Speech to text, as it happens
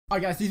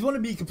Alright guys, just want to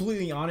be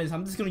completely honest,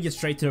 I'm just going to get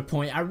straight to the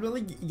point. I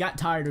really got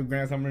tired of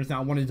Grand Summers and I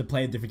wanted to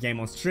play a different game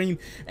on stream.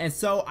 And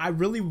so I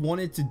really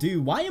wanted to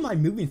do, why am I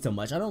moving so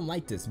much? I don't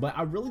like this, but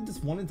I really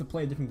just wanted to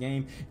play a different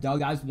game. Y'all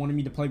guys wanted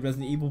me to play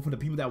Resident Evil for the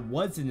people that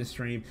was in the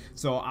stream.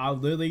 So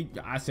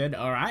I said,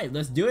 alright,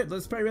 let's do it.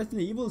 Let's play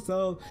Resident Evil.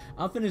 So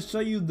I'm going to show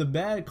you the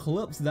bad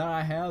clips that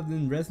I have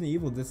in Resident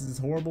Evil. This is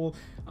horrible.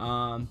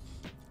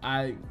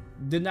 I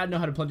did not know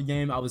how to play the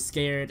game. I was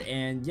scared,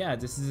 and yeah,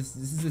 this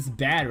is just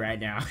bad right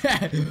now.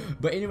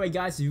 But anyway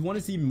guys, if you want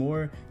to see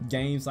more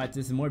games like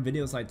this and more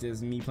videos like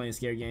this, me playing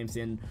scary games,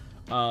 and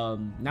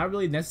not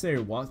really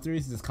necessary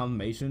walkthroughs, just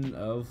confirmation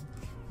of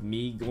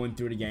me going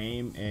through the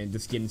game and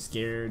just getting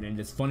scared and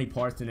just funny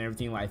parts and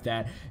everything like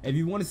that. If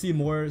you want to see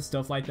more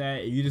stuff like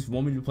that, if you just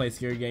want me to play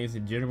scary games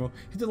in general,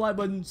 hit the like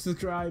button,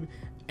 subscribe,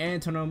 and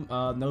turn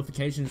on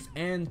notifications,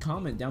 and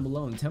comment down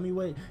below and tell me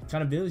what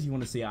kind of videos you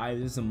want to see.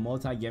 This is a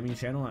multi-gaming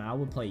channel and I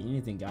will play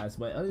anything guys.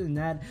 But other than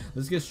that,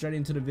 let's get straight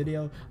into the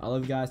video. I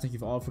love you guys. Thank you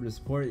for all for the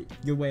support.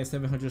 Giveaway of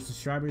 700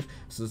 subscribers,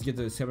 so let's get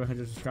to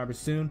 700 subscribers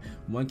soon.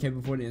 1K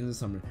before the end of the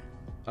summer.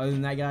 Other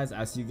than that guys,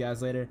 I'll see you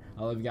guys later.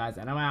 I love you guys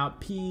and I'm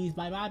out. Peace.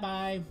 Bye bye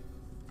bye.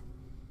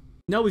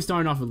 No, we're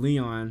starting off with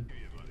Leon.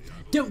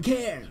 Don't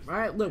care.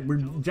 Alright, look, we're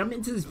jumping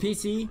into this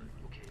PC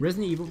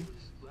Resident Evil.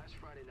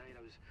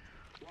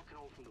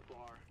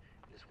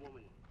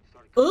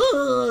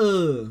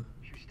 Ugh.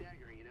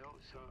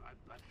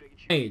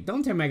 Hey,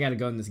 don't tell me I gotta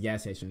go in this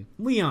gas station.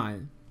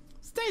 Leon,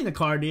 stay in the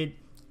car, dude.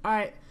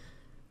 Alright.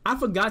 I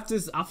forgot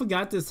this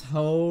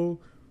whole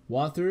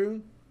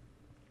walkthrough.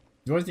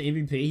 George's the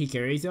MVP, he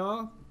carries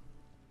y'all.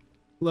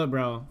 Look,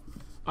 bro.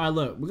 Alright,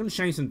 look, we're gonna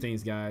change some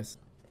things, guys.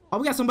 Oh,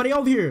 we got somebody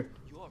over here.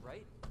 You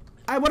alright?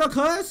 Hey, what up,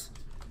 cuz?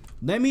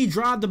 Let me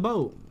drive the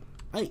boat.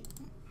 Hey.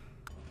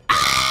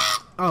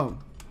 Ah! Oh,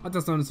 I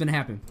thought something was gonna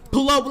happen.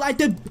 Pull up like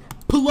the.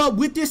 Pull up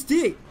with this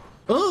stick.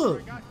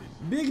 Ugh.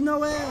 Big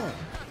Noel.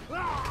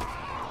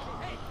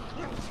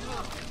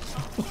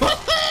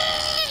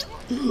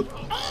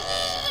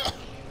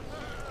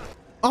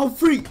 Oh,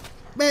 freak.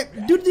 Man,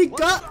 dude, he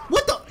got.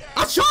 What the?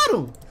 I shot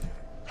him.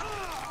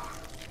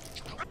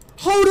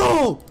 Hold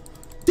on.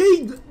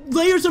 They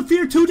layers of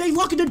fear too. They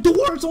locking the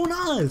doors on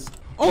us.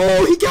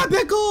 Oh, he got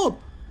back up.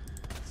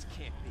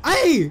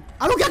 Hey,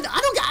 I don't got.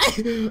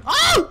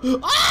 Oh,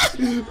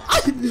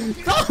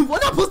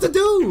 what am I supposed to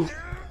do?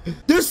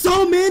 There's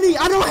so many.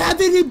 I don't have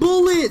any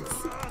bullets.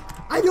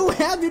 I don't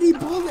have any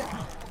bullets.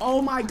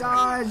 Oh my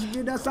gosh,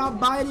 dude,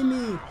 stop biting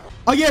me.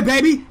 Oh yeah,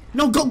 baby.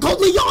 No, go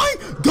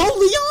Leon. Go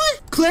Leon.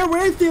 Claire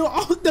Redfield.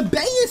 Oh, the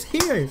bay is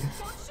here.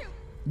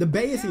 The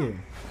bay is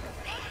here.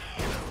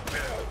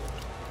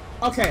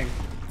 Okay,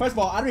 first of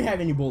all, I don't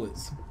have any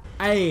bullets.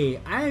 Hey,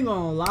 I ain't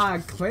gonna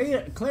lie,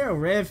 Claire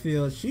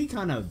Redfield, she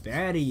kind of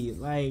baddie.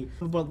 Like,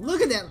 but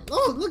look at that.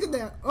 Oh, look at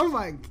that. Oh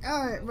my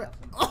god.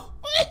 Oh.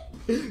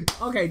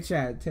 Okay,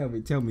 chat, tell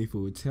me,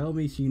 fool. Tell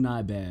me she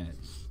not bad.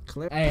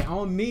 Claire. Hey,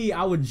 on me,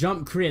 I would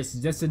jump Chris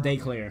just to day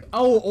Claire.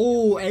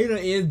 Oh, Ada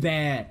is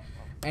bad.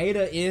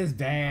 Ada is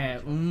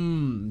bad.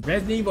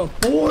 Resident Evil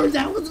 4,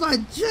 that was my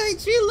chick.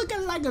 She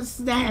looking like a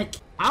snack.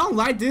 I don't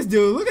like this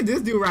dude. Look at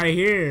this dude right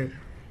here.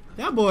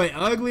 That boy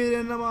uglier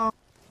than them all.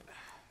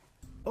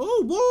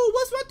 Oh, whoa,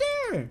 what's right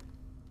there?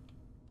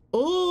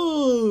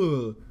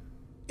 Oh,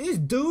 it's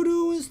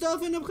doo-doo and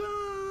stuff in the car.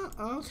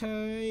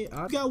 Okay,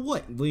 I got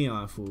what?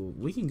 Leon, fool.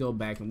 We can go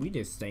back and we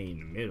just stay in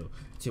the middle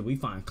till we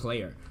find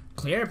Claire.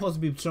 Claire supposed to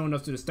be showing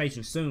up to the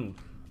station soon.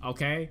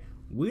 Okay,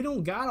 we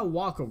don't gotta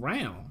walk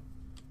around.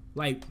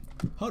 Like,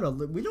 hold up,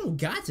 we don't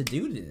got to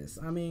do this.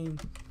 I mean,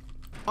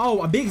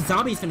 oh, a big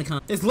zombie's finna come.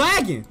 It's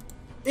lagging.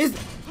 It's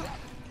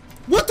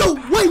what the?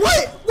 Wait,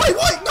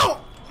 no!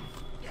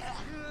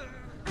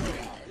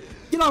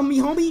 Get off me,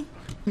 homie.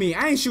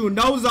 I ain't shooting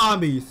no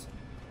zombies.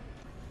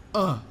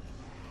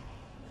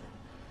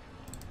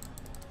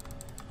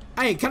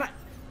 Hey, can I?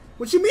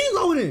 What you mean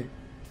loading?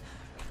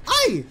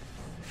 Hey!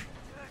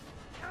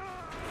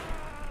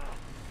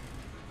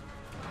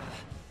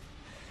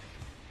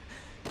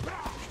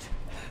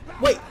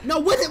 Wait, no,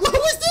 what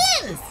was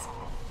this?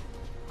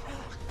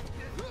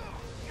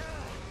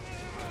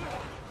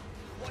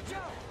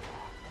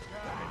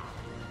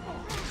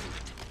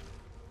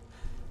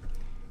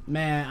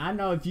 Man, I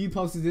know if you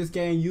posted this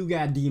game, you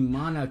got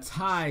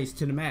demonetized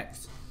to the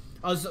max.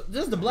 Oh, so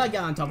this is the black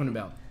guy I'm talking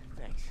about.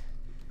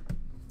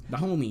 The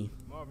homie.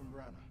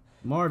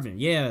 Marvin,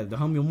 yeah, the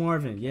homie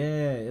Marvin.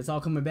 Yeah, it's all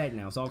coming back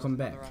now. It's all coming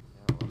back.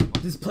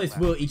 This place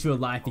will eat you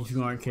alive if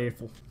you aren't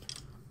careful.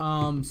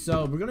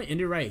 So we're gonna end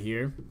it right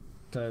here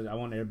because I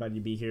want everybody to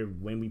be here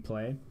when we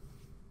play.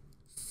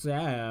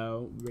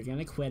 So we're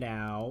gonna quit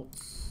out.